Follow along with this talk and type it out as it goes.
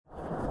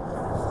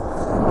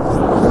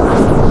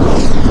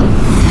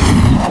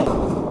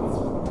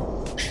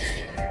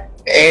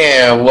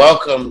And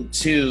welcome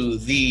to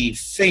the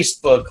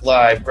Facebook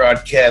Live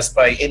broadcast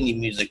by Indie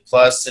Music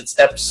Plus. It's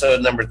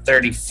episode number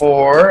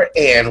 34,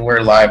 and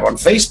we're live on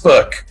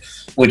Facebook,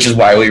 which is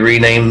why we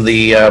renamed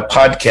the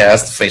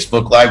podcast the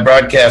Facebook Live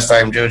broadcast.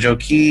 I'm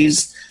JoJo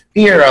Keys,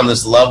 here on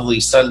this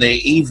lovely Sunday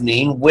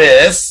evening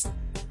with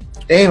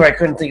Dave. I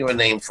couldn't think of a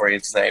name for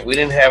you tonight. We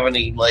didn't have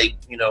any,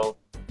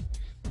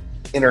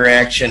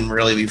 interaction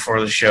really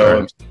before the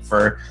show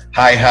for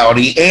hi,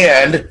 howdy,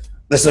 and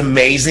this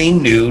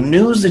amazing new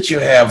news that you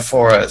have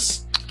for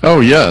us. Oh,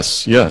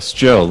 yes,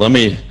 Joe. Let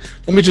me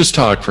just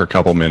talk for a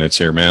couple minutes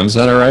here, man. Is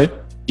that all right?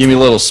 Give me a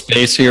little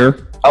space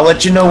here. I'll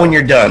let you know when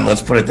you're done.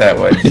 Let's put it that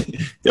way.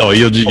 Oh,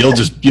 you'll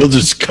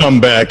just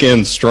come back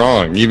in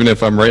strong, even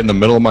if I'm right in the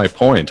middle of my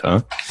point,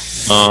 huh?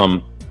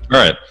 All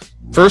right.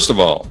 First of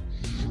all,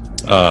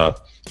 I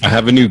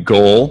have a new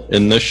goal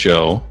in this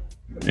show,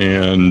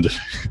 and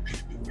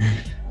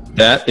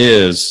that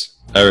is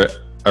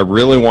I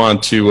really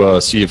want to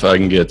see if I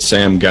can get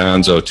Sam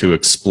Gonzo to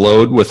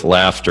explode with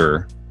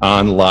laughter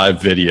on live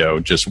video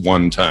just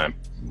one time.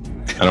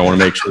 And I want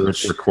to make sure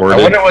it's recorded.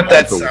 I wonder what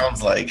that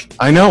sounds like.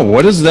 I know.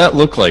 What does that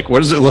look like? What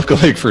does it look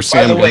like for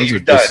Sam Gonzo? By the way, you're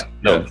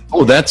done.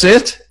 Oh, that's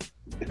it?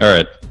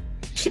 All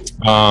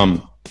right.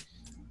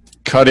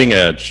 Cutting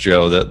edge,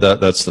 Joe.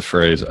 That's the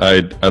phrase. I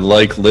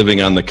like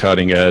living on the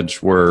cutting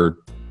edge. We're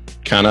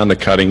kind of on the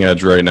cutting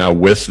edge right now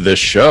with this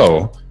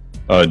show,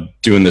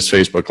 doing this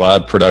Facebook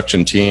Live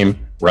production team.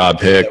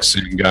 Rob Hicks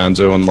and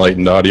Gonzo,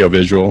 Enlightened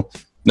Audiovisual.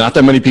 Not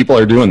that many people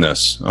are doing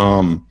this.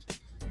 Not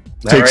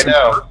right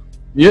now.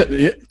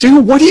 Yeah,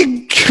 dude. What do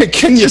you?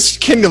 Can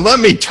you let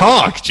me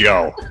talk,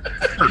 Joe?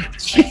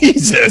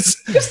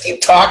 Jesus. Just keep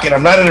talking.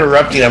 I'm not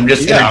interrupting. I'm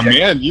just interjecting.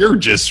 Man. You're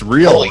just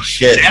real Holy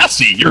shit.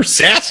 sassy. You're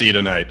sassy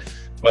tonight.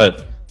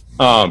 But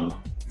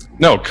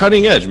no,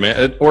 cutting edge,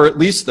 man, or at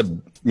least the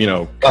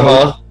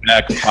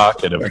back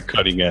pocket of a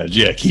cutting edge.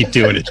 Yeah, keep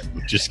doing it.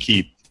 Just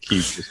keep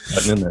just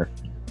cutting in there.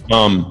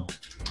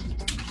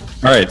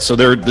 All right, so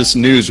this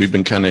news we've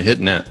been kind of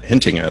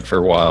hinting at for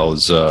a while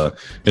is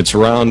it's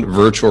around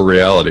virtual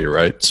reality,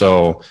 right?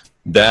 So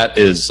that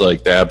is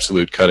like the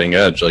absolute cutting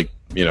edge,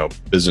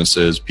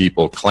 businesses,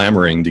 people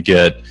clamoring to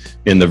get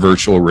in the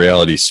virtual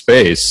reality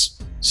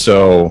space.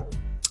 So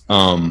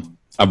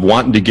I've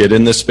wanted to get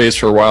in this space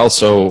for a while.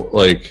 So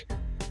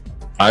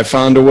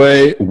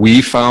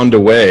we found a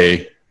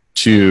way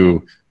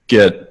to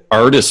get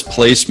artist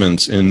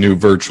placements in new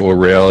virtual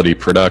reality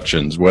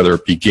productions, whether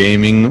it be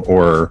gaming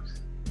or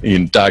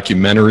in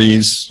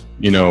documentaries,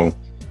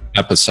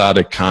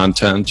 episodic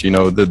content.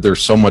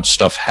 There's so much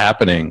stuff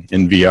happening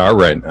in VR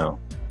right now.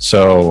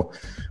 So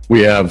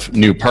we have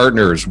new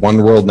partners,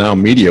 One World Now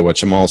Media,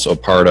 which I'm also a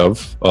part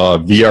of,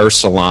 VR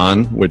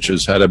Salon, which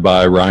is headed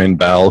by Ryan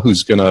Bell,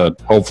 who's going to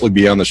hopefully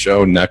be on the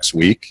show next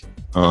week,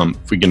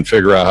 if we can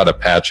figure out how to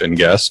patch in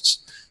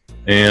guests,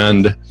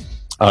 and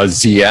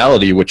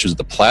Zeality, which is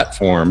the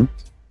platform,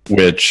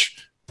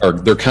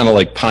 they're kind of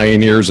like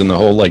pioneers in the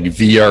whole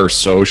VR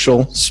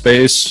social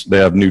space. They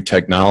have new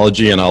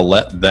technology, and I'll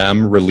let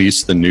them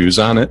release the news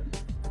on it.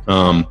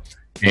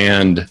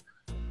 And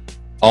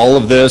all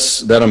of this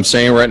that I'm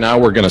saying right now,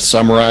 we're going to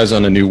summarize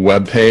on a new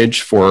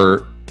webpage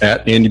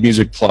at Indie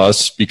Music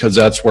Plus, because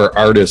that's where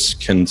artists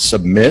can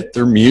submit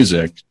their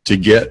music to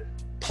get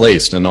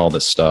placed in all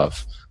this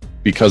stuff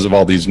because of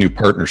all these new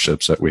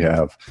partnerships that we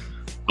have.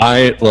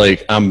 I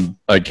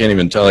can't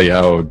even tell you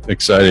how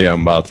excited I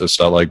am about this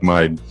stuff.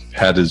 My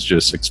head is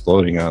just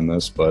exploding on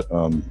this, but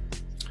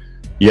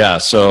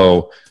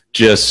so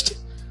just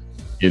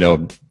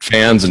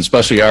fans and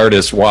especially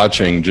artists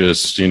watching,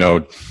 just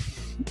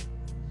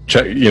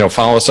check,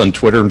 follow us on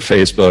Twitter and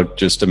Facebook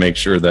just to make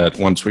sure that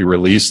once we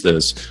release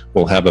this,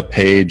 we'll have a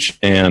page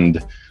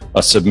and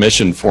a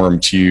submission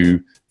form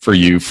for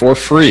you for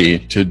free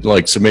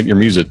to submit your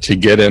music to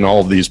get in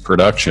all of these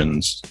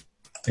productions.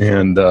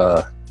 And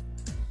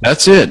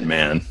that's it,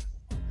 man.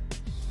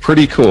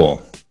 Pretty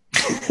cool.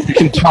 You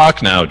can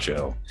talk now,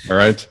 Joe. All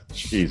right?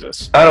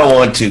 Jesus. I don't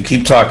want to.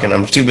 Keep talking.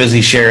 I'm too busy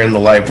sharing the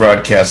live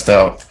broadcast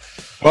out.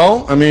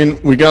 Well,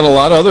 we got a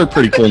lot of other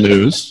pretty cool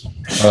news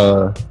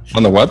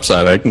on the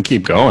website. I can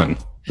keep going.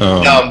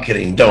 No, I'm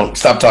kidding. Don't.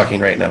 Stop talking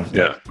right now.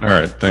 Yeah. All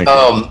right. Thank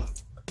you.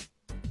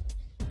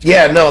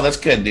 Yeah, no, that's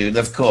good, dude.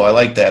 That's cool. I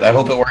like that. I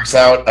hope it works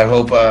out. I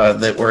hope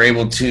that we're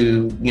able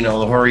to, the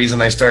whole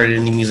reason I started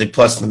Indie Music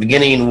Plus in the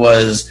beginning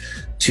was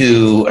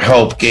to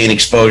help gain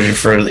exposure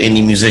for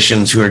indie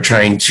musicians who are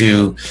trying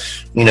to,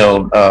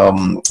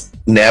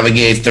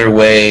 navigate their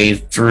way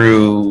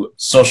through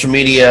social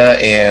media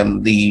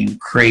and the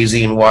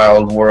crazy and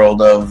wild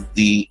world of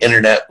the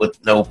internet with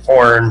no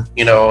porn,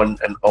 and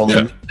only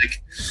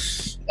music.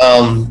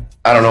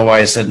 I don't know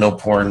why I said no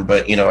porn,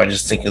 but I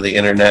just think of the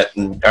internet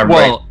and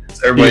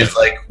everybody's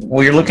like,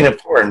 well, you're looking at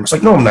porn. It's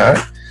like, no, I'm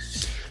not.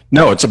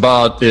 No, it's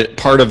about it.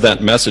 Part of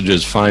that message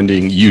is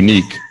finding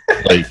unique,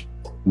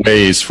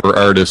 ways for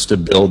artists to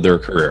build their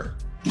career.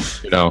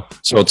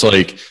 So it's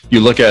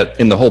you look at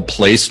in the whole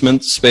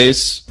placement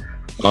space,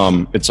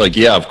 it's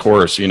of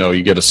course,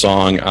 you get a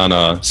song on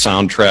a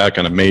soundtrack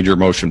on a major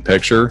motion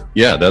picture.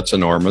 Yeah, that's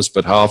enormous.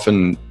 But how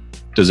often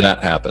does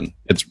that happen?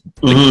 It's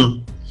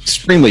Mm-hmm.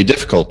 extremely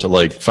difficult to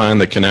like find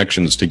the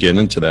connections to get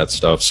into that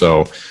stuff.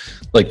 So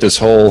like the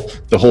whole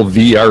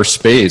VR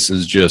space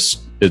is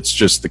just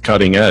the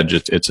cutting edge.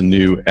 It's a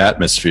new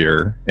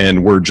atmosphere,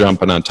 and we're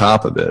jumping on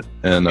top of it.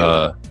 And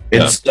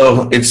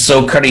it's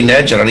so cutting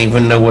edge. I don't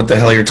even know what the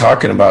hell you're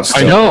talking about.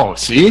 Still. I know.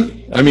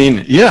 See, I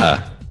mean,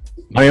 yeah,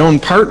 my own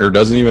partner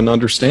doesn't even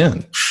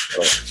understand.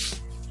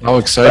 How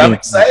exciting! But I'm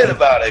excited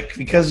about it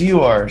because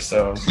you are.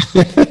 So,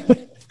 all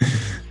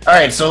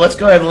right. So let's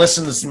go ahead and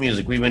listen to some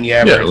music. We've been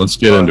yabbering. Yeah, let's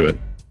get into it.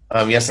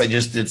 Yes, I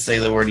just did say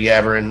the word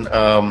yabbering.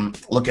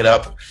 Look it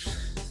up.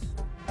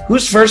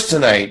 Who's first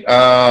tonight?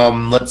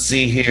 Let's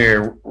see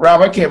here. Rob,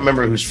 I can't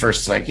remember who's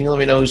first tonight. Can you let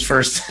me know who's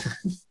first?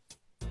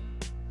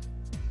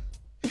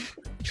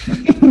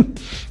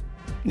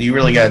 You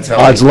really got to tell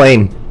Odds me.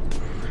 Lane.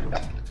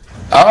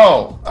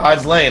 Oh,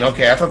 Odds Lane.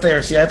 Okay, I thought they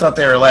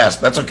were last.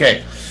 That's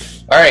okay.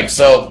 All right,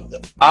 so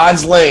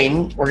Odds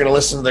Lane, we're going to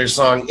listen to their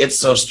song, It's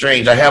So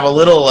Strange. I have a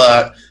little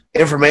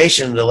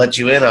information to let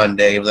you in on,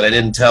 Dave, that I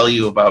didn't tell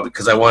you about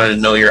because I wanted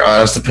to know your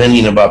honest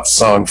opinion about the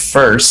song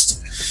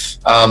first.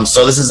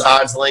 So this is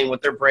Odds Lane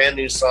with their brand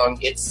new song,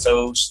 It's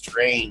So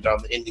Strange,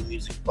 on the Indie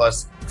Music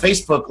Plus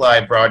Facebook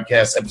Live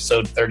broadcast,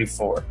 episode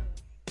 34.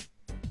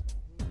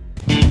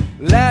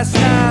 Last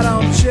night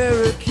on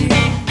Cherokee,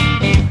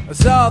 I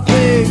saw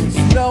things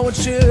no one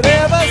should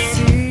ever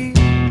see.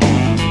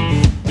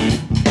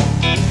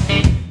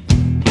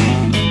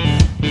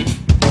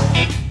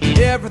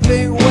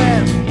 Everything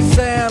went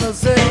San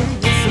Jose.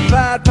 The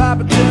Pied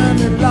Piper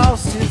turned and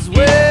lost his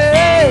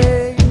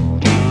way.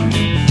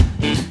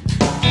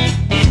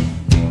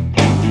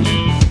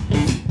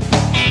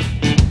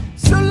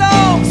 So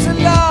long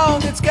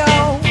it's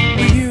gone,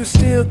 but you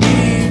still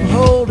keep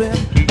holding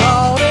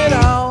on and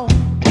on.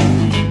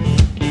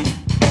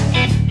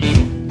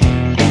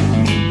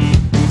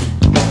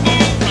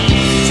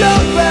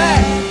 Jump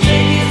back,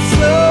 take it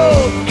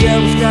slow. The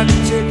devil's got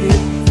your ticket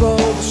for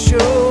the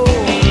show.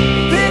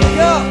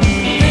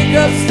 Pick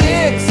up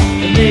sticks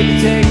and maybe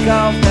take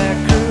off that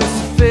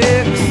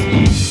crucifix.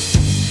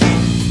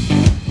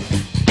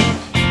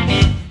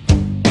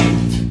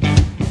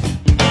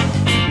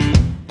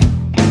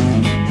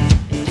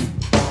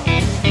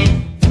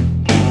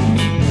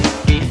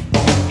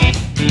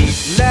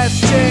 Last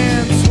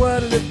chance,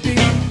 what'll it be?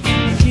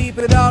 Keep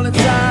it all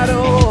inside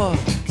or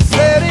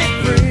set it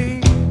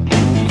free.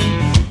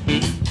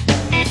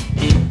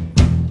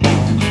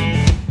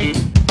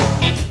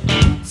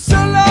 So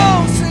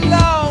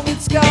long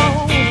it's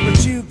gone,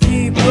 but you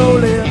keep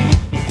rolling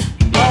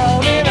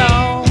on and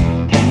on.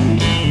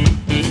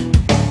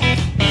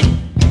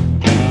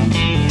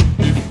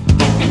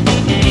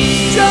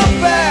 Jump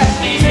back,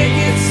 take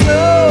it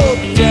slow.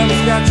 The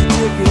devil's got your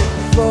ticket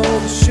for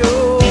the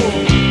show.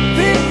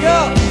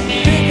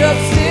 Pick up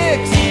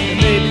sticks and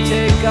maybe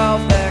take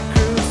off that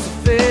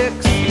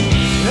crucifix.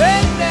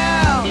 And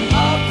now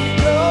off you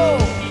go.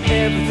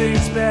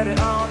 Everything's better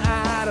on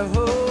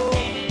Idaho.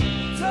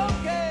 It's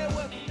okay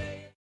with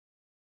me.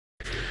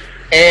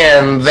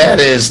 And that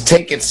is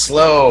Take It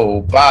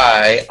Slow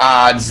by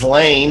Odds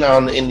Lane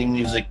on the Indie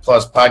Music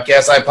Plus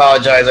podcast. I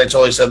apologize, I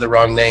totally said the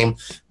wrong name,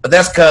 but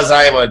that's because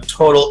I am a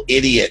total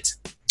idiot.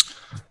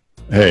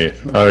 Hey,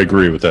 I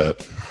agree with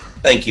that.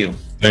 Thank you.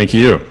 Thank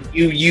you.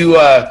 You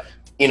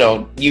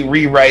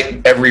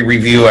rewrite every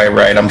review I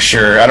write, I'm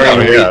sure. I don't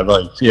I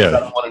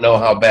don't want to know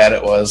how bad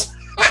it was.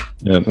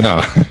 Yeah,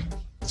 no,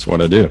 that's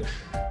what I do.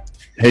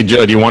 Hey,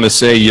 Joe, do you want to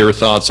say your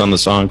thoughts on the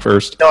song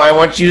first? No, I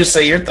want you to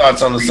say your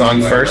thoughts on the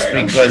song first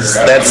because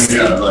that's...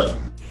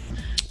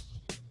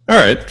 All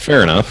right,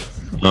 fair enough.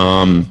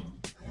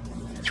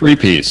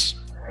 Three-piece.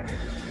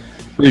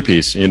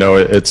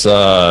 It's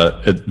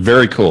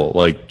very cool.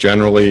 Like,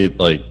 generally,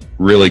 like,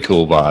 really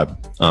cool vibe.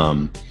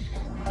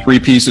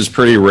 Three-piece is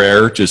pretty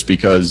rare just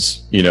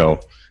because, you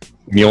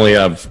only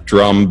have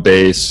drum,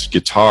 bass,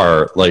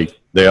 guitar. Like,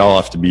 they all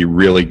have to be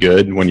really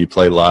good when you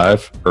play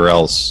live or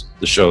else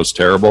the show's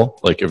terrible.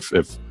 Like, if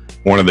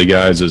one of the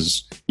guys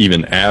is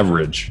even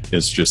average,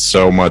 it's just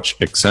so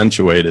much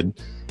accentuated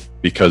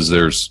because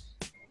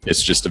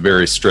it's just a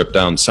very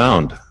stripped-down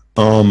sound.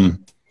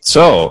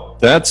 So,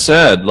 that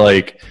said,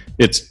 like,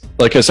 it's,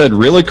 like I said,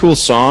 really cool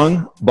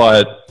song,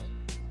 but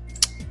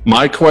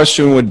my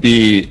question would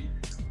be,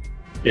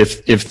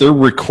 if they're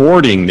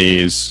recording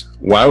these,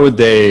 why would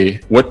they?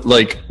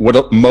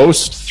 What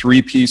most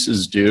three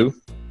pieces do?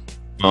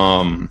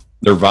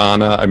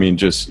 Nirvana. I mean,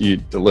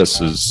 the list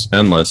is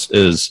endless.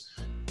 Is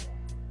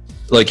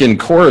like in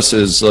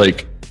choruses.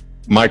 Like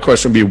my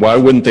question would be, why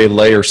wouldn't they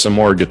layer some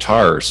more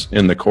guitars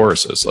in the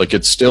choruses? Like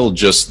it's still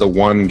just the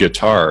one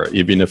guitar,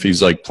 even if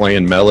he's like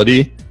playing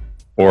melody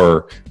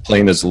or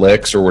playing his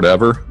licks or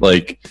whatever.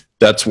 Like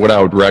that's what I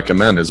would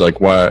recommend. Is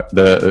like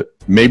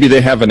maybe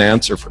they have an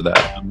answer for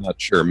that. I'm not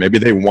sure. Maybe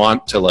they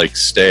want to like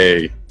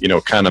stay,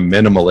 kind of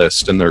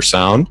minimalist in their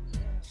sound,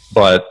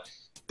 but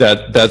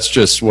that's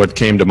just what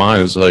came to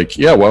mind. Is like,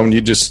 yeah, why don't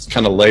you just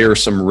kind of layer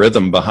some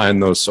rhythm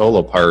behind those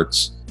solo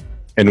parts?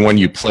 And when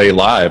you play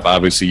live,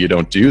 obviously you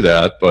don't do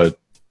that, but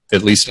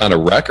at least on a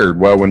record,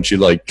 why wouldn't you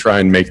like try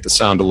and make the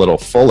sound a little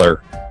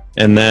fuller?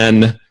 And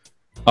then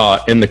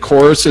in the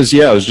choruses,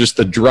 it was just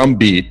the drum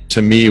beat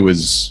to me it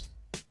was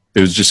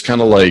just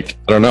kind of like,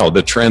 I don't know,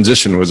 the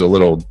transition was a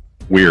little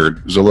weird.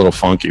 It was a little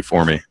funky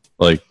for me.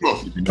 Like,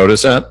 did you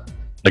notice that?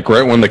 Like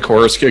right when the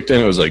chorus kicked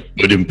in, it was like,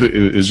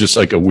 it was just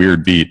like a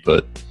weird beat,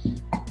 but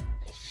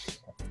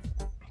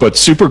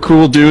super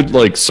cool dude,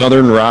 like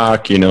Southern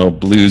rock,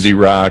 bluesy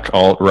rock,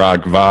 alt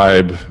rock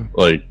vibe,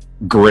 like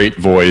great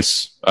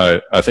voice.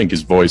 I think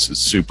his voice is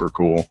super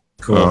cool.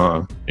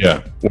 Cool.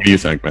 Yeah. What do you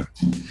think, man?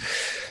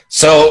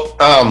 So,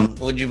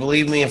 would you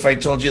believe me if I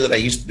told you that I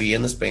used to be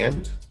in this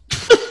band?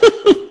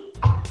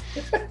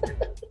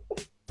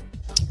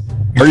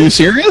 Are you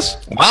serious?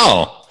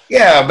 Wow.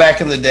 Yeah,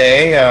 back in the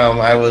day,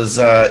 I was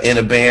in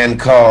a band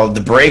called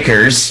The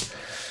Breakers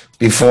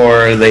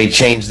before they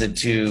changed it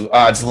to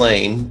Odds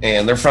Lane,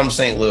 and they're from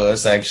St.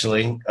 Louis,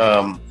 actually.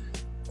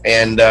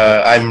 And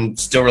I'm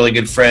still really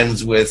good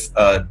friends with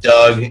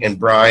Doug and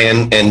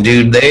Brian, and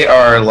dude, they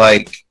are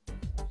like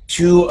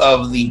two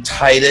of the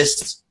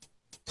tightest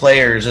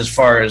players as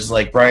far as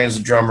like Brian's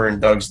the drummer and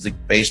Doug's the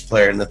bass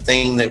player. And the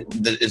thing that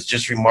is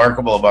just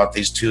remarkable about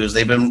these two is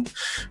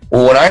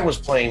when I was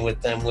playing with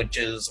them, which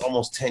is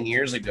almost 10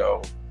 years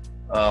ago,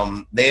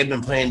 they had been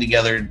playing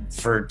together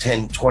for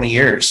 10, 20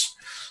 years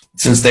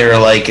since they were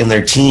like in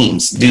their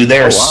teens. Dude, they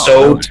are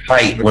so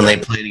tight when they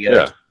play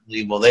together.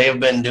 Yeah. Well, they have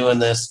been doing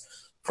this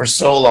for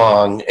so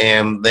long,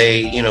 and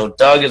they,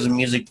 Doug is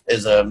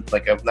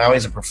now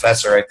he's a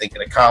professor, I think,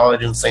 at a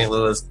college in St.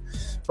 Louis.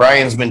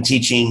 Brian's been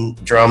teaching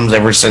drums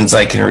ever since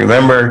I can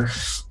remember,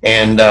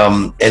 and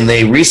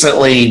they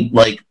recently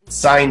like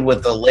signed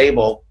with the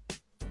label.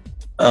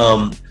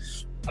 Mike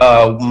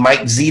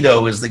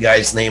Zito is the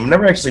guy's name.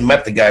 Never actually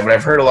met the guy, but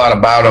I've heard a lot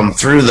about him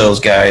through those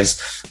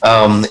guys.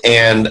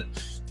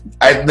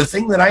 The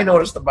thing that I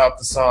noticed about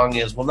the song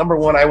is, well, number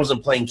one, I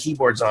wasn't playing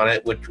keyboards on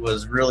it, which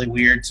was really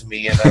weird to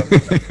me, and I was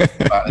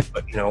about it,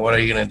 but what are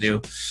you gonna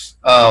do?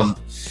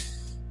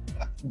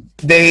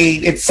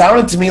 It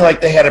sounded to me like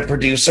they had a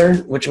producer,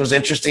 which was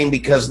interesting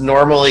because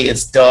normally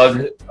it's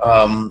Doug,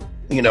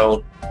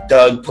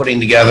 Doug putting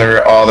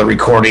together all the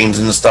recordings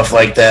and stuff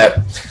like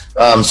that.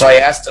 So I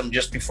asked him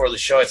just before the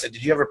show, I said,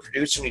 did you have a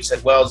producer? And he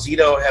said, well,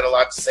 Zito had a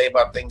lot to say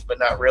about things, but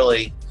not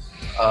really.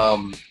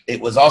 It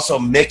was also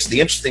mixed.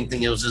 The interesting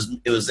thing, it was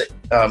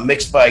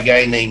mixed by a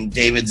guy named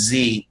David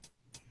Z,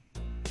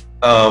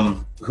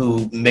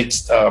 who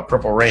mixed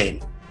Purple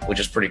Rain, which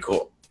is pretty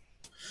cool.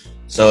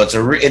 So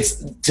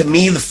it's to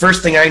me, the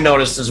first thing I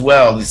noticed as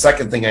well. The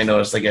second thing I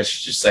noticed, I guess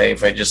you should say,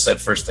 if I just said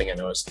first thing I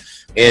noticed,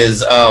 is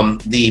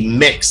the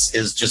mix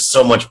is just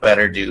so much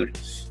better, dude.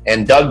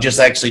 And Doug just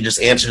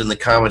answered in the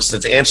comments. So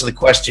to answer the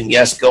question,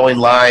 yes, going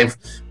live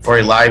for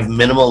a live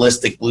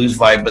minimalistic blues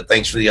vibe, but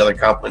thanks for the other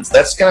compliments.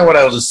 That's kind of what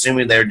I was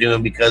assuming they were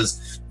doing,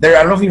 because I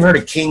don't know if you've heard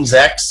of King's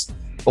X,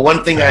 but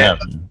one thing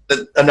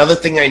another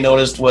thing I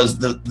noticed was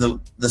the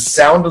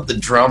sound of the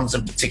drums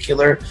in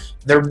particular.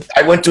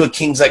 I went to a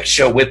King's X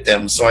show with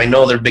them, so I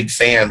know they're big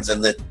fans,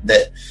 and that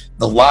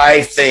the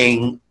live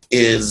thing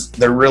is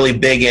they're really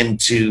big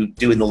into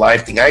doing the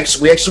live thing.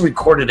 We actually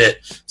recorded at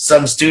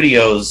Sun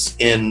Studios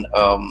in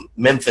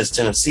Memphis,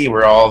 Tennessee,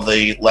 where all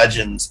the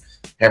legends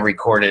have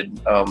recorded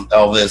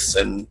Elvis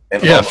and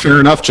yeah, fair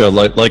enough, Joe.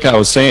 Like I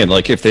was saying,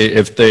 like if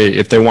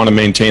they want to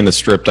maintain the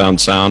stripped down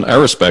sound, I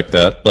respect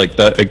that.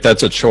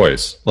 That's a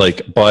choice.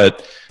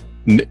 But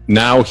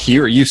now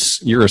here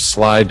you're a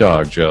sly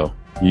dog, Joe.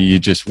 You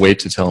just wait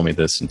to tell me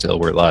this until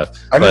we're live.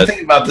 I've been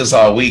thinking about this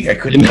all week. I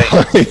couldn't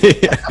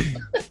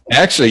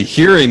actually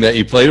hearing that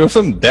you played with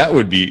them, that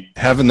would be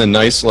having the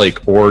nice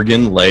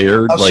organ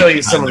layered. I'll show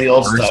you some of the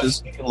old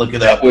stuff. You can look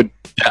it up.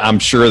 I'm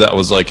sure that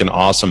was an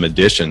awesome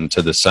addition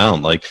to the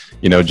sound.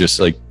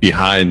 Just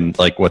behind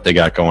what they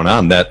got going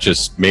on, that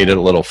just made it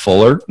a little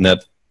fuller. And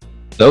that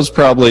was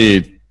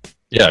probably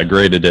a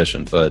great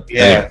addition. But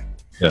yeah. Anyway.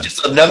 Yeah.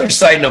 Just another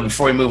side note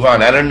before we move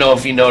on. I don't know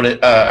if you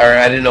noted, or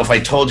I didn't know if I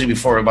told you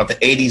before about the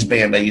 '80s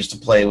band I used to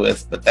play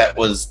with, but that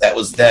was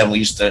them.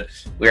 We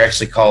were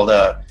actually called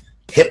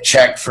Hip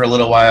Check for a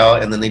little while,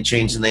 and then they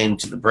changed the name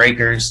to The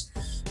Breakers,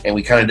 and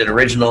we kind of did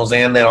originals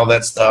and then all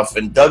that stuff.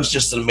 And Doug's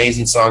just an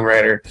amazing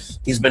songwriter.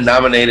 He's been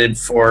nominated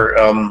for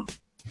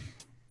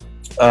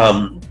some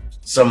Mid-South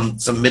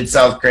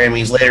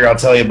Grammys. Later, I'll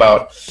tell you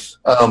about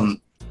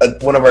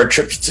one of our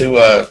trips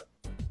to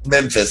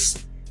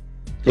Memphis.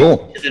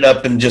 Cool. Ended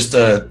up in just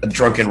a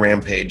drunken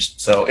rampage.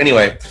 So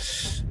anyway,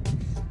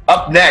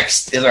 up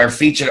next is our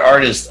featured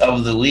artist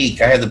of the week.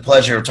 I had the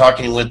pleasure of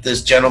talking with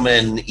this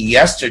gentleman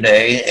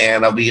yesterday,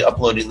 and I'll be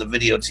uploading the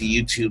video to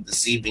YouTube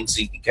this evening, so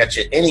you can catch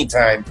it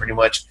anytime pretty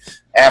much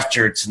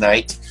after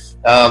tonight.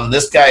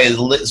 This guy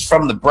is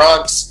from the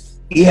Bronx.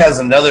 He has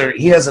some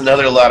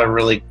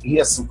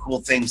cool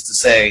things to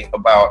say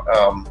about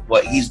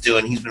what he's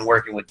doing. He's been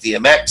working with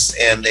DMX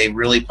and a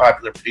really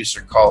popular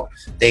producer called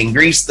Dane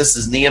Grease. This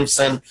is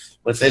Niamson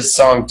with his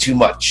song Too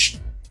Much.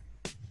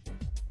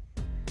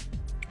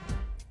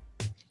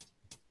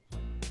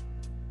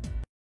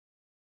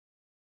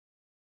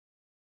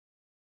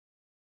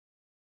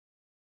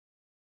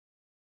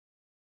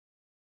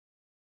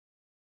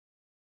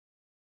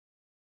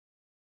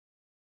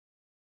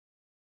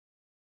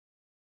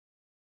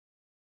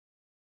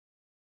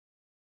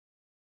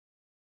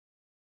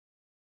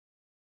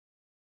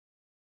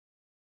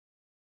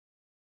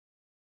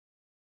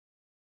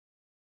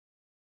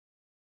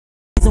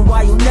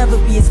 why you'll never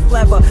be as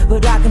clever,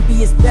 but I can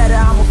be as better.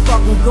 I'm a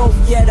fucking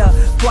go-getter,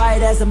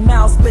 quiet as a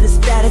mouse, but as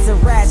fat as a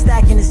rat,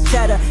 stacking his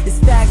cheddar. It's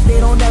facts, they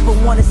don't ever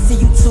wanna see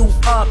you too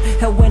up,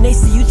 and when they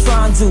see you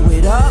try and do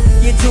it up,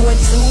 you're doing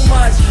too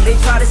much. They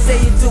try to say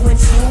you're doing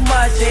too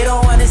much. They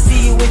don't wanna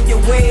see you with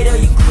your weight or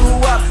you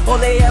grew up. All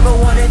they ever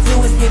wanna do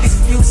is give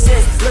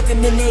excuses. Look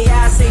them in their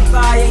eyes, say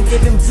bye and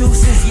give them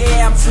deuces.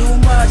 Yeah, I'm too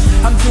much,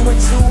 I'm doing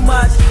too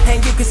much,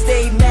 and you can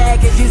stay mad,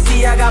 cause you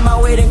see I got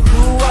my weight and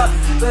grew up,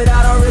 but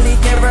I don't really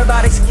care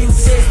about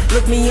excuses.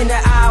 Look me in the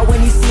eye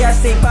when you see I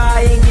say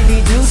bye and give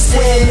you deuces.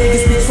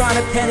 Niggas be trying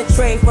to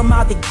penetrate from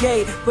out the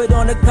gate, but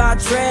on the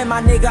contrary,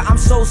 my nigga, I'm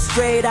so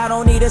straight. I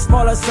don't need a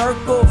smaller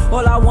circle.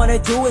 All I wanna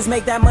do is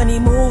make that money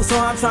move, so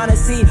I'm trying to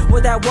see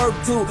what that work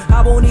do.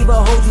 I won't even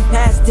hold you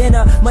past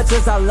dinner, much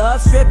as I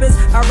love strippers.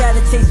 I'd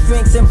rather chase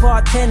drinks and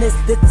bartenders,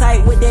 the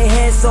tight with their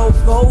hair so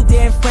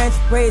golden, French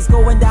braids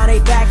going down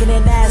their back and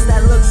their ass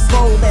that looks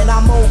swollen.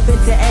 I'm open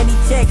to any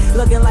chick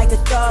looking like a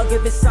thug.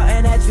 If it's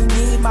something that you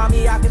need,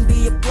 mommy, I can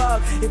be a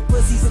plug. If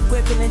pussy's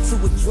equivalent to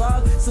a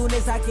drug, soon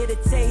as I get a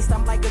taste,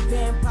 I'm like a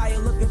vampire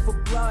looking for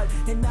blood.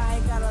 And I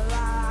ain't gotta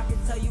lie, I can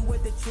tell you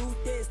what the truth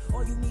is.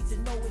 All you need to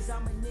know is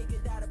I'm a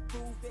nigga that'll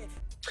prove it.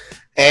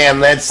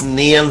 And that's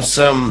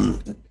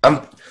Niamsum.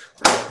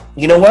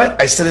 You know what?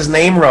 I said his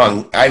name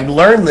wrong. I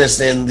learned this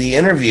in the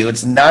interview.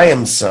 It's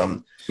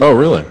Niamsum. Oh,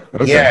 really?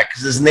 Okay. Yeah,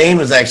 because his name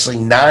is actually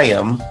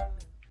Niam.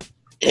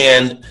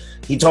 And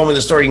he told me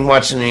the story. You can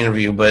watch it in the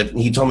interview, but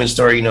he told me the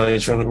story. You know,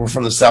 we're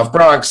from the South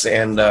Bronx,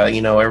 and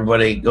you know,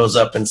 everybody goes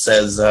up and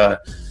says,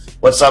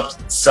 "What's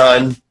up,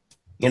 son?"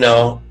 You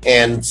know,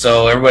 and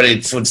so everybody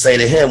would say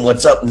to him,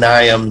 "What's up,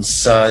 Niam,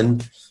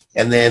 son?"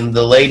 And then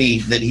the lady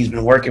that he's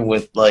been working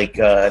with, like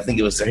I think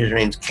it was her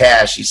name's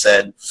Cash. She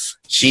said,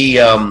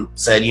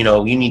 you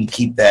know, you need to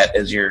keep that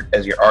as your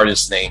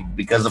artist name,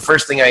 because the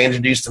first thing I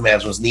introduced him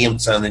as was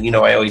Niamson, and you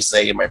know, I always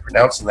say, "Am I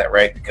pronouncing that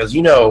right?" Because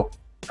you know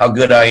how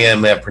good I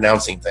am at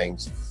pronouncing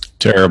things.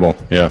 Terrible.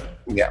 Yeah.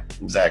 Yeah,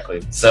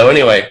 exactly. So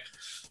anyway,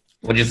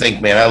 what do you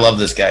think, man? I love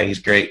this guy. He's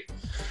great.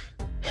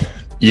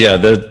 Yeah,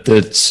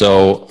 that's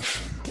so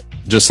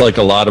just like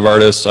a lot of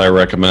artists, I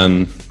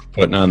recommend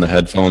putting on the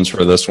headphones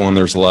for this one.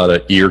 There's a lot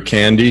of ear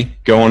candy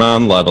going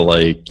on, a lot of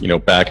like, you know,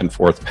 back and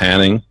forth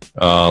panning,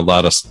 a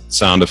lot of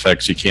sound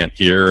effects you can't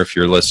hear if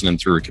you're listening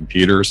through a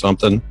computer or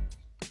something.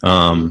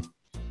 And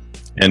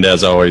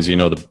as always, you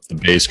know, the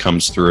bass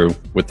comes through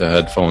with the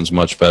headphones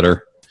much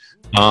better.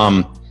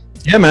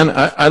 Yeah, man,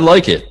 I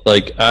like it.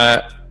 Like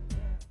I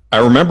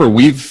remember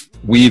we've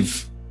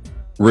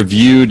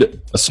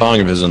reviewed a song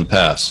of his in the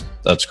past.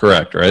 That's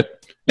correct, right?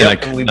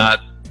 Yep, And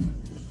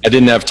I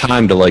didn't have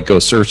time to like go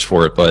search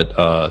for it, but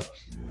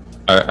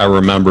I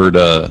remembered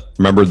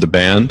the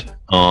band.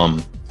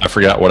 I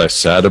forgot what I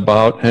said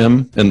about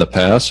him in the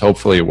past.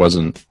 Hopefully, it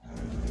wasn't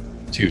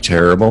too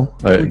terrible.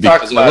 We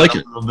talked about it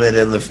a little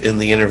bit in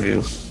the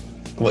interview.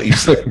 What you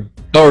said?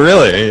 Oh,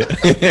 really?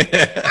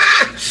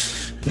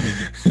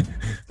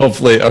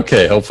 Hopefully,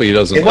 okay. Hopefully, he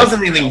doesn't. It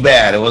wasn't anything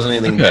bad. It wasn't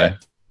anything bad.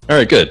 All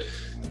right, good.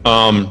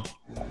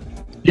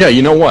 Yeah,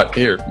 you know what?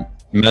 Here,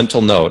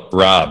 mental note,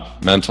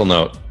 Rob. Mental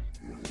note.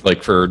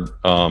 Like for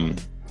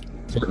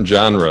certain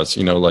genres,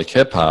 you know, like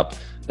hip hop,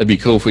 that'd be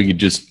cool if we could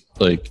just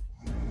like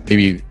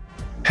maybe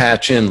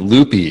patch in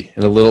Loopy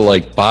in a little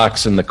like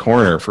box in the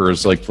corner for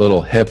his like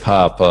little hip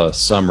hop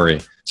summary.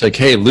 It's like,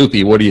 "Hey,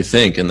 Loopy, what do you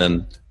think?" And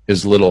then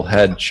his little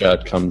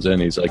headshot comes in.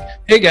 He's like,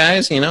 "Hey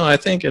guys, you know, I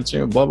think it's,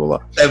 you know, blah blah blah."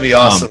 That'd be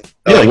awesome.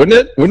 Yeah, wouldn't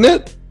it? Wouldn't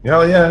it?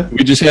 Hell yeah.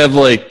 We just have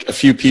like a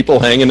few people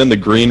hanging in the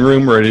green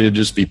room ready to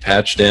just be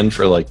patched in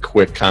for like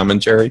quick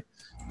commentary.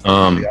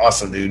 That'd be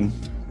awesome, dude.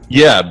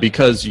 Yeah,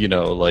 because, you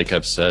know, like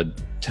I've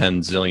said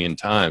 10 zillion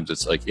times,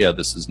 it's like, yeah,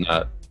 this is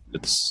not,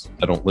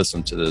 I don't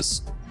listen to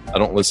this. I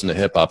don't listen to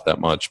hip hop that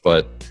much,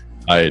 but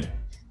I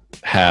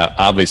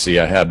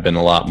have been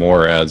a lot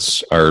more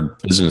as our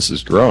business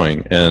is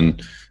growing.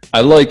 And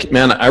I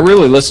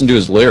really listened to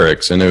his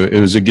lyrics, and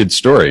it was a good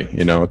story.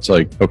 You know, it's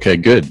like, okay,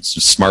 good. It's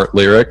just smart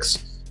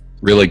lyrics,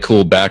 really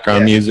cool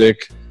background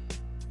music.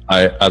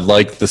 I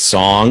like the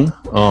song.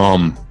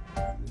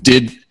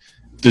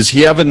 Does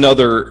he have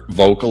another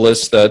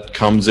vocalist that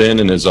comes in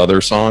his other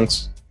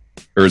songs,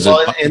 or is it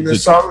in the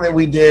song that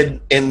we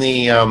did in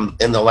the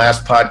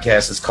last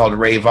podcast? It's called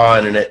Rave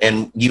On,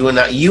 and you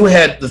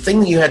had the thing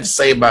that you had to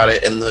say about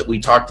it, and that we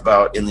talked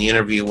about in the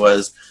interview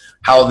was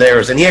how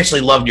and he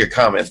actually loved your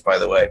comments, by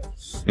the way.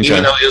 Okay.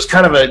 Even though it was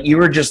kind of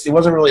it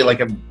wasn't really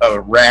like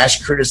a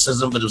rash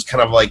criticism, but it was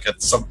kind of like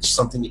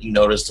something that you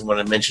noticed, and when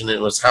I mentioned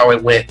it was how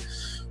it went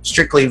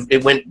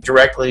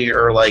directly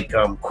or like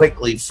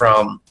quickly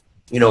from,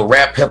 you know,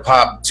 rap hip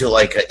hop to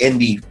like an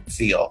indie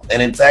feel.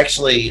 And it's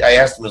actually, I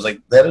asked him, was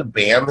like, that a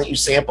band that you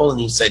sampled?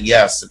 And he said,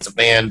 yes, it's a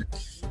band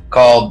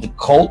called the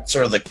Colts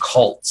or the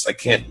Cults. I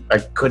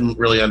couldn't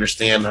really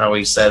understand how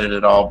he said it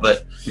at all,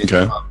 but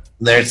okay.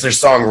 There's their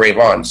song Rave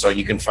On, so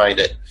you can find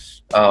it.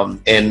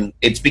 And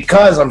it's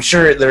because I'm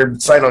sure they're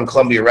signed on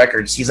Columbia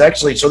Records. He's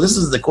actually, so this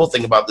is the cool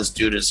thing about this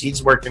dude is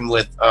he's working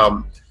with,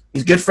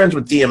 he's good friends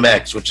with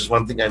DMX, which is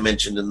one thing I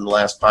mentioned in the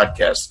last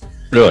podcast.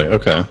 Really?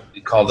 Okay.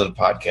 we called it a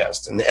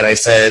podcast. And I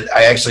said,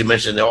 I actually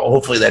mentioned, oh,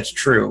 hopefully that's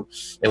true.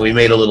 And we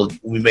made a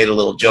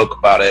little joke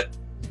about it.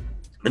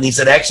 And he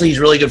said, actually, he's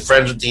really good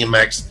friends with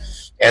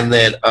DMX. And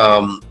then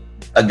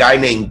a guy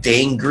named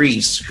Dane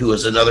Grease, who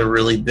is another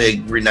really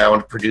big,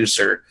 renowned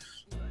producer,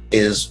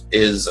 who's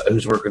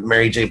worked with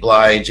Mary J.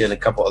 Blige and a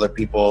couple other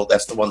people.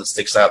 That's the one that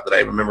sticks out that I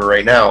remember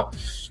right now.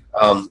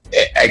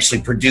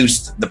 Actually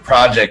produced the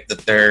project that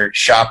they're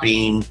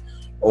shopping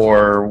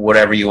or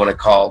whatever you want to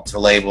call to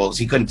labels.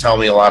 He couldn't tell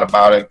me a lot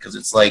about it because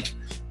it's like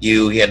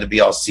he had to be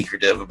all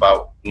secretive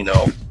about,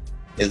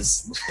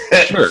 his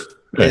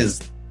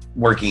his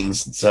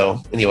workings.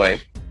 So anyway,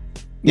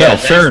 yeah,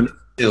 fair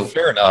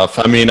enough.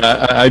 I mean,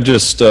 I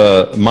just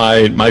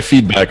my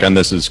feedback on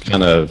this is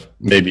kind of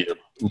maybe a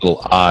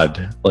little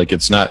odd. Like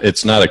it's not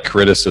a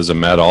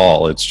criticism at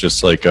all. It's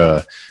just like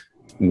what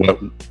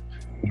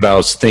I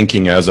was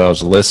thinking as I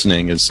was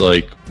listening is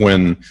like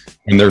when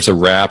there's a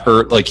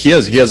rapper, like he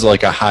has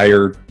like a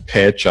higher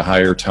pitch, a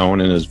higher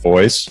tone in his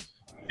voice.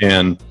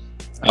 And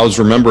I was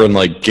remembering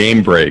like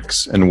Game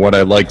Breaks, and what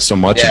I like so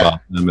much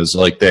about them is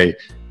like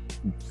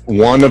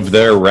one of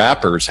their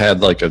rappers had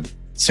like a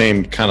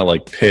same kind of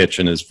like pitch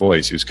in his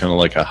voice. He was kind of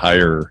like a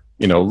higher,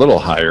 a little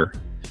higher.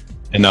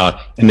 And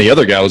the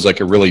other guy was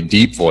like a really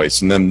deep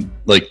voice. And then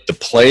like the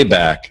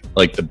playback,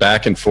 like the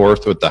back and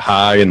forth with the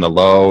high and the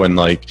low, and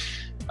like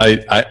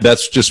I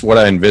that's just what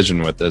I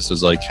envision with this,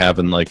 is like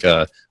having like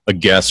a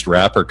guest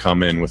rapper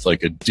come in with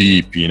like a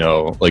deep,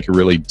 like a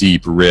really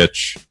deep,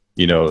 rich,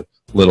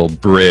 little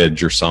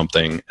bridge or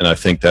something. And I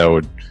think that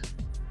would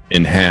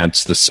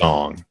enhance the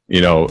song.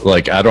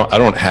 Like I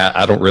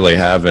don't really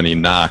have any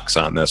knocks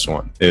on this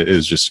one. It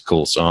is just a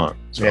cool song.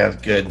 So. Yeah,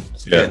 good.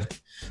 Good.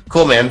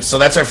 Cool, man. So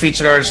that's our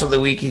featured artist of the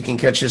week. You can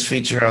catch his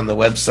feature on the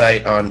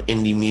website on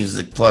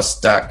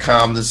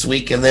indiemusicplus.com this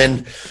week. And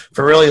then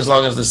for really as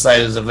long as the site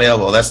is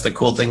available, that's the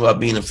cool thing about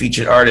being a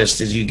featured artist,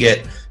 is you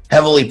get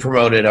heavily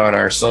promoted on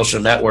our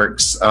social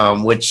networks,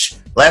 which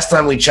last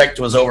time we checked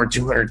was over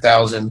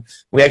 200,000.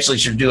 We actually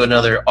should do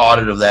another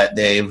audit of that,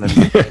 Dave, and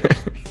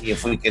see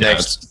if we can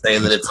actually say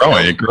that it's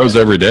growing. It grows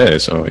every day.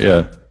 So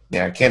yeah.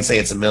 Yeah, I can't say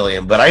it's 1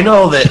 million, but I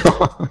know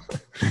that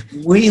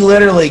we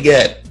literally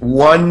get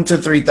 1,000 to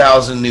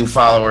 3,000 new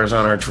followers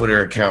on our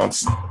Twitter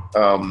accounts,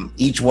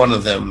 each one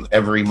of them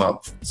every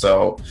month.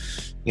 So,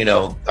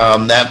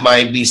 that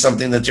might be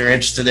something that you're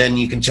interested in.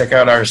 You can check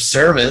out our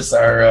service,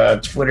 our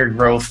Twitter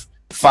Growth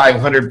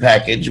 500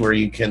 package, where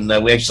you can,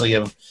 we actually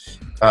have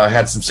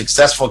had some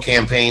successful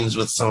campaigns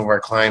with some of our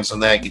clients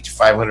on that, get you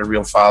 500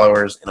 real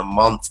followers in a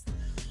month.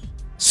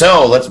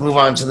 So let's move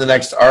on to the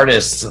next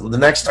artist. The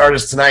next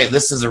artist tonight,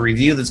 this is a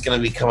review that's going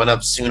to be coming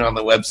up soon on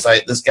the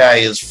website. This guy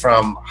is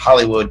from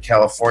Hollywood,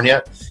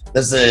 California.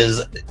 This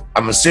is,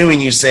 I'm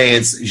assuming you say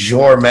it's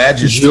Your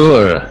Majesty.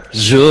 Sure.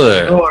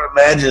 Your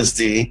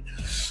Majesty.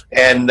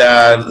 And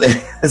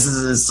this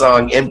is his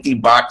song, Empty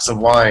Box of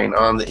Wine,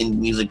 on the Indie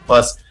Music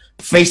Plus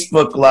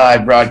Facebook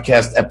Live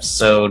broadcast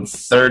episode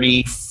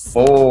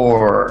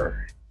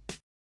 34.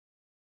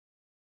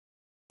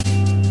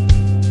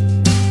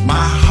 My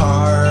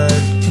heart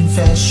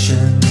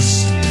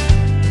confessions.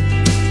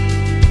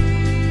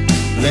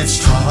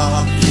 Let's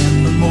talk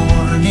in the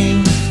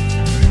morning.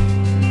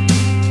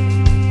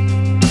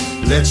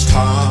 Let's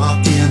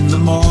talk in the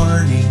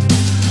morning.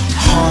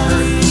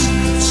 Hearts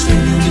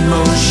spinning in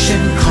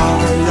motion,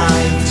 car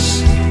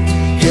lights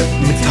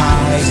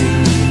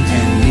hypnotizing,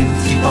 an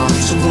empty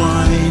box of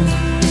wine.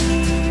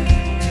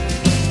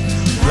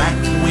 Black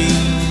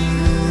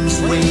wings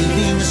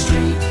waving a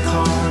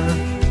streetcar,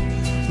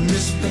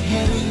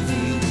 misbehaving.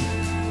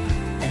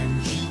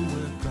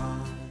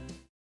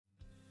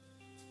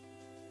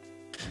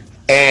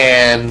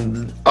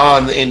 And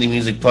on the Indie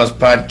Music Plus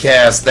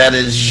podcast, that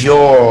is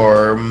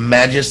Your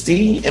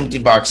Majesty, Empty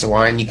Box of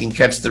Wine. You can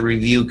catch the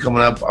review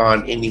coming up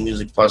on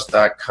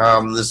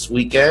indiemusicplus.com this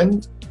week.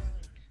 And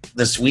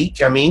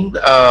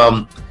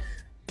I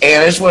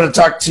just want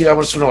to talk to you. I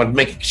just want to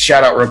make a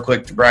shout out real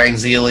quick to Brian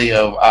Zealy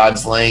of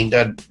Odds Lane,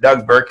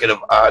 Doug Burkett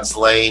of Odds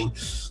Lane,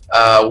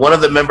 one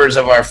of the members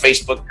of our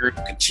Facebook group,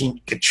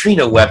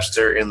 Katrina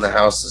Webster, in the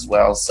house as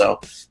well. So,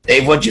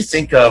 Dave, what'd you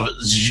think of?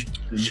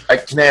 I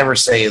can never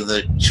say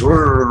the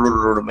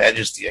Your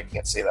Majesty. I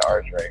can't say the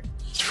R's right.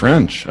 It's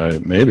French,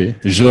 maybe.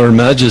 Your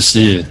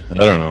Majesty. I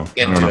don't know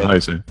how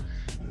you say it.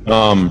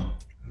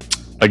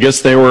 I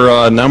guess they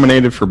were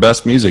nominated for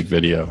Best Music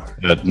Video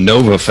at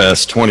Nova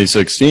Fest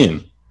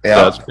 2016. Yeah,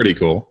 so that's pretty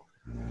cool.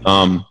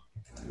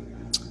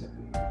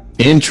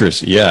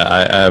 Interesting. Yeah,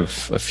 I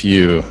have a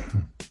few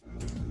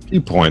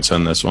points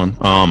on this one.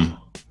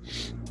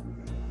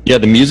 Yeah,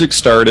 the music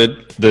started.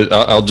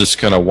 I'll just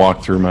kind of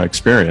walk through my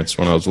experience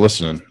when I was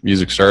listening.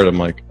 Music started. I'm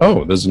like,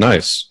 oh, this is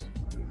nice.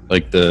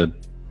 Like the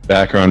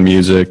background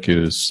music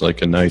is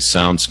like a nice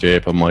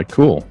soundscape. I'm like,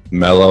 cool,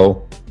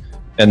 mellow.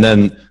 And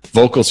then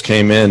vocals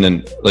came in,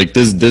 and like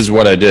this is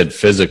what I did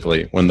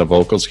physically when the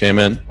vocals came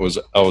in.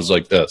 I was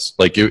like this.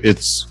 Like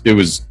it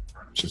was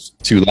just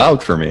too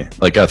loud for me.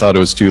 Like I thought it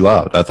was too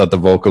loud. I thought the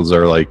vocals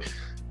are like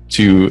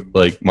too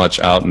like much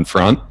out in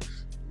front.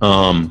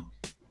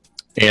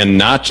 And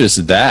not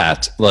just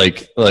that,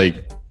 like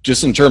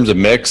just in terms of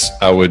mix,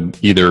 I would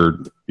either,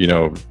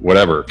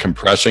 whatever,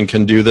 compression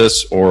can do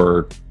this,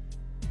 or,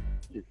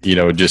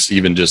 just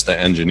the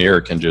engineer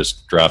can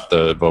just drop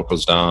the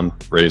vocals down,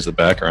 raise the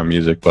background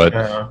music.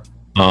 But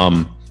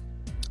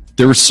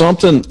there was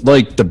something,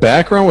 like, the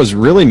background was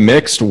really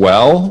mixed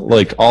well,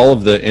 like all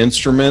of the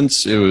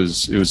instruments, it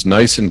was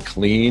nice and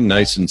clean,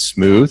 nice and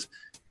smooth.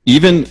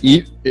 Even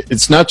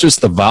it's not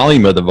just the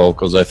volume of the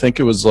vocals. I think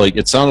it was like,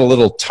 it sounded a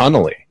little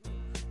tunnely,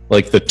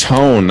 like the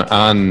tone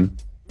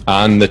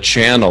on the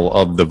channel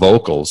of the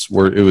vocals,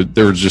 where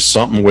there was just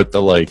something with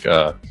the, like,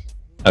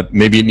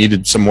 maybe it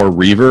needed some more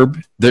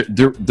reverb.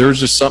 There's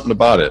just something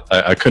about it.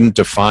 I couldn't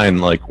define,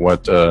 like,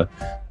 what the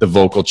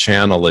vocal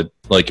channel, it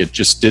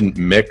just didn't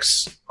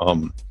mix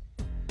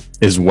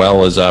as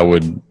well as I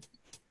would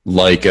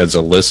like as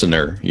a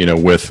listener,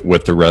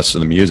 with the rest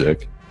of the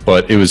music.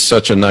 But it was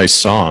such a nice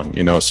song,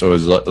 so it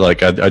was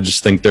like, I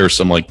just think there's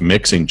some, like,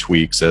 mixing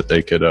tweaks that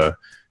they could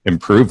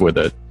improve with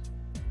it.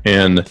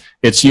 And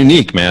it's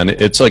unique, man.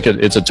 It's like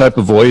it's a type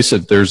of voice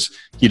that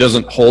he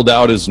doesn't hold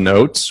out his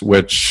notes,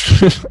 which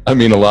I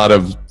mean, a lot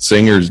of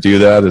singers do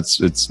that.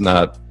 It's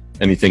not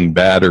anything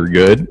bad or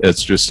good.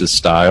 It's just his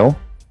style.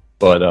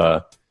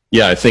 But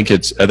yeah, I think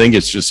it's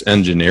just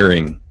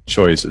engineering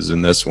choices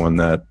in this one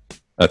that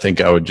I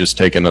think I would just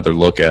take another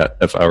look at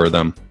if I were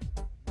them.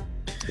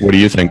 What do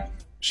you think?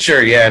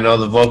 Sure, yeah, no,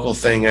 the vocal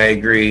thing, I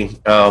agree.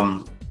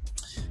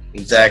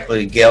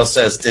 Exactly. Gail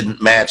says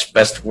didn't match,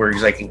 best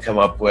words I can come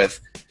up with.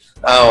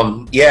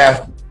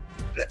 Yeah,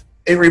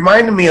 it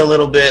reminded me a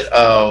little bit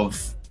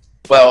of,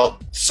 well,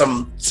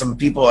 some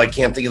people I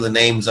can't think of the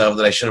names of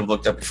that I should have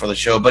looked up before the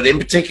show, but in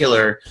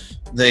particular,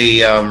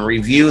 the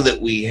review that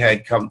we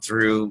had come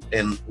through,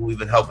 and we've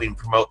been helping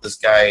promote this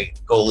guy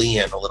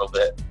Golean a little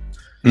bit.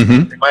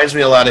 Mm-hmm. Reminds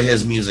me a lot of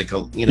his music,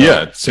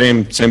 Yeah,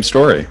 same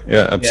story.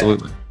 Yeah,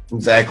 absolutely. Yeah,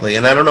 exactly.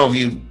 And I don't know if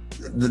you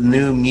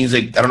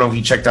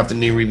checked out the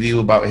new review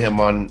about him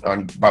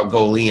about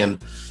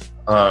Golean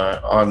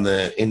on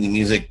the Indie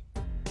Music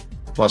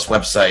Plus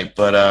website,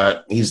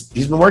 but he's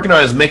been working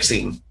on his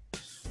mixing.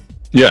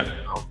 Yeah.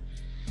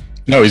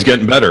 No, he's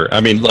getting better.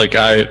 I mean, like,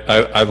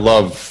 I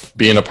love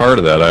being a part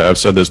of that. I've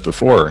said this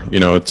before.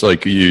 It's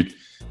like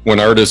when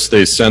artists,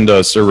 they send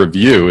us a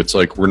review, it's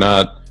like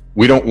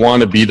we don't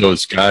want to be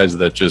those guys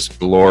that just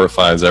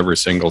glorifies every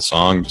single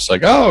song, just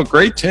like, oh,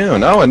 great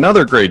tune, oh,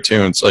 another great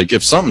tune. It's like,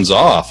 if something's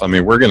off, I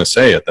mean, we're going to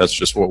say it. That's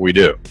just what we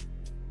do,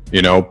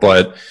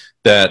 but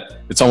that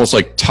it's almost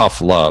like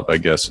tough love, I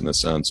guess, in a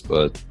sense,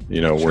 but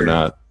sure. We're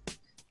not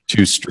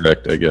too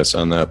strict, I guess,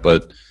 on that.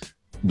 But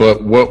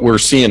what we're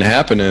seeing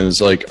happen is,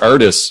 like,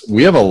 artists,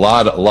 we have a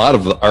lot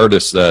of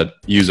artists that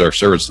use our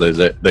service,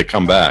 they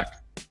come back.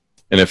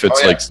 And if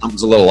it's like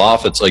something's a little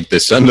off, it's like they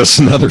send us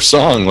another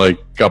song like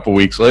a couple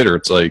weeks later.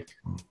 It's like,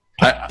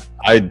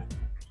 I'm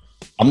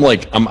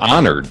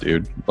honored,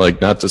 dude. Like,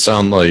 not to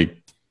sound like,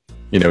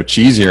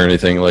 cheesy or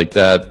anything like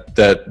that.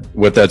 That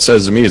what that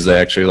says to me is they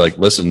actually, like,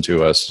 listened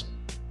to us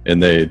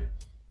and they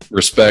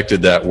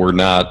respected that we're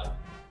not,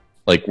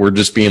 like, we're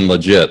just being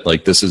legit.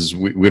 Like, this is,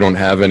 we don't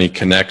have any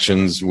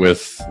connections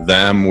with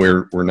them.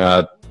 We're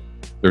not,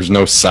 there's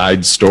no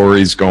side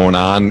stories going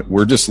on.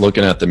 We're just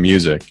looking at the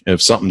music. And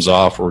if something's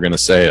off, we're going to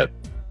say it.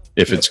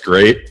 If it's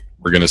great,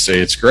 we're going to say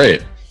it's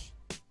great.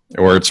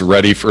 Or it's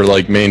ready for,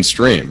 like,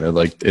 mainstream.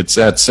 Like, it's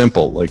that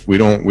simple. Like, we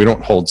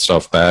don't hold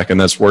stuff back, and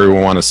that's where we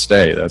want to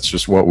stay. That's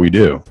just what we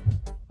do.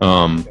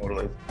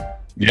 Totally.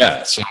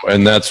 Yeah. So,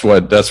 and that's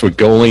what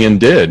Golean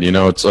did.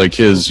 It's like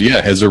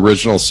his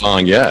original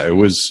song. Yeah, it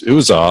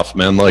was off,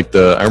 man. Like,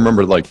 I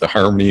remember, like, the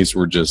harmonies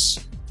were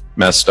just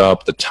messed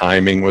up. The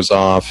timing was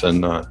off,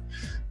 and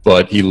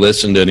but he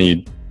listened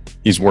and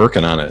he's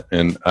working on it,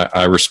 and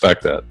I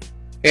respect that.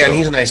 Yeah, and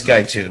he's a nice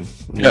guy too.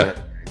 Yeah.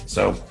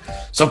 So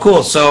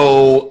cool.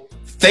 So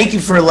thank you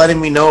for letting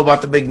me know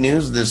about the big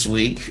news this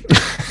week.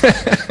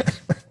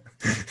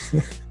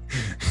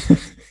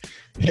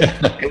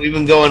 Yeah. And we've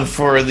been going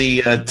for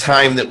the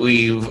time that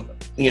we've,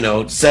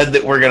 said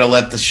that we're going to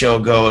let the show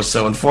go.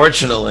 So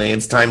unfortunately,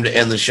 it's time to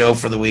end the show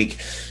for the week.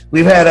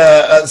 We've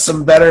had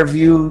some better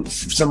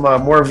views, some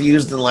more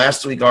views than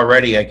last week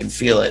already. I can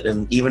feel it.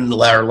 And even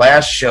our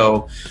last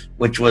show,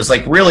 which was,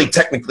 like, really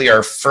technically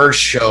our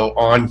first show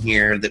on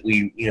here that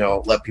we,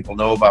 let people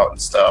know about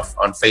and stuff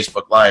on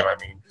Facebook Live. I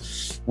mean,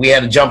 we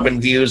had a jump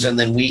in views, and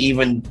then we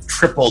even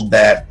tripled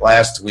that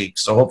last week.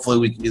 So hopefully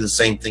we can do the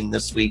same thing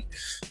this week.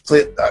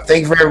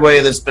 Thank you for everybody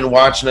that's been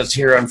watching us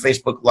here on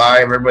Facebook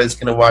Live, everybody that's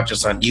going to watch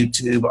us on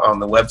YouTube, on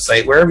the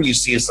website, wherever you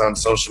see us on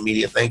social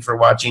media. Thank you for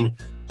watching.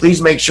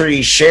 Please make sure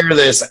you share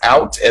this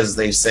out, as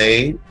they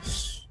say,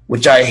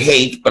 which I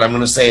hate, but I'm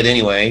going to say it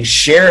anyway.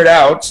 Share it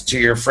out to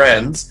your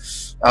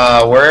friends,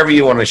 wherever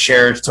you want to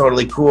share. It's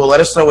totally cool. Let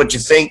us know what you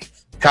think.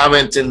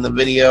 Comment in the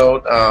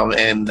video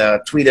and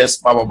tweet us,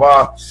 blah, blah,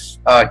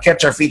 blah.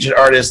 Catch our featured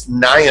artist,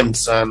 Niam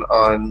Son,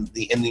 on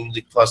the Indie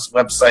Music Plus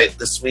website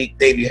this week.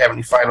 Dave, do you have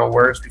any final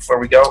words before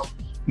we go?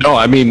 No,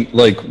 I mean,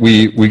 like,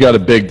 we got a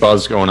big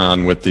buzz going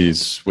on with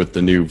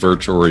the new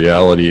virtual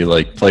reality,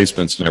 like,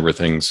 placements and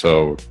everything.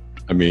 So,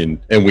 I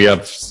mean, and we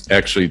have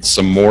actually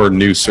some more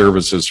new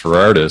services for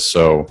artists.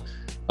 So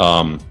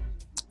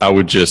I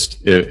would just,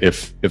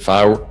 if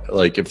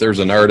there's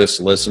an artist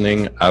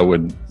listening, I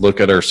would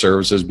look at our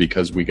services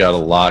because we got a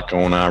lot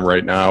going on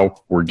right now.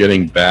 We're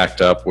getting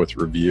backed up with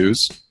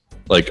reviews,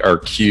 like our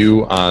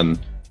queue on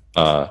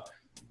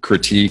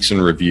critiques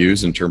and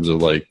reviews in terms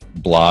of like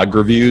blog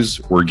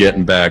reviews. We're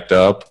getting backed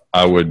up.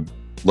 I would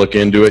look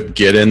into it,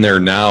 get in there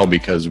now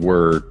because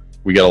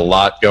we got a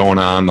lot going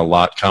on, a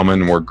lot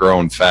coming. We're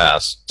growing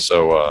fast.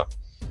 So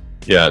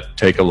yeah,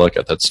 take a look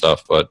at that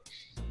stuff. But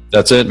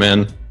that's it,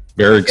 man.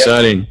 Very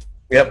exciting.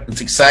 Yep,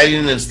 it's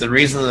exciting. It's the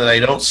reason that I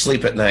don't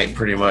sleep at night,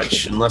 pretty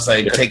much, unless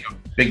I take a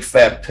big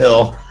fat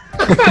pill.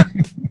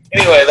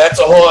 Anyway, that's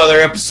a whole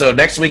other episode.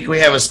 Next week we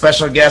have a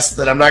special guest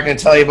that I'm not going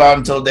to tell you about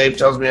until Dave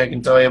tells me I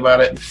can tell you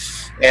about it.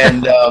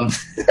 And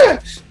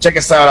check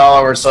us out all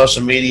over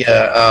social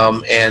media.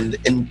 And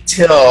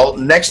until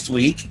next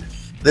week,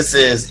 this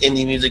is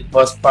Indie Music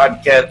Plus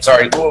podcast.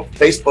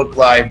 Facebook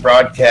Live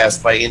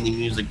broadcast by Indie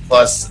Music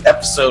Plus,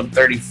 episode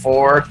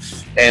 34.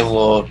 And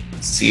we'll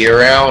see you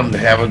around.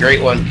 Have a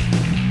great one.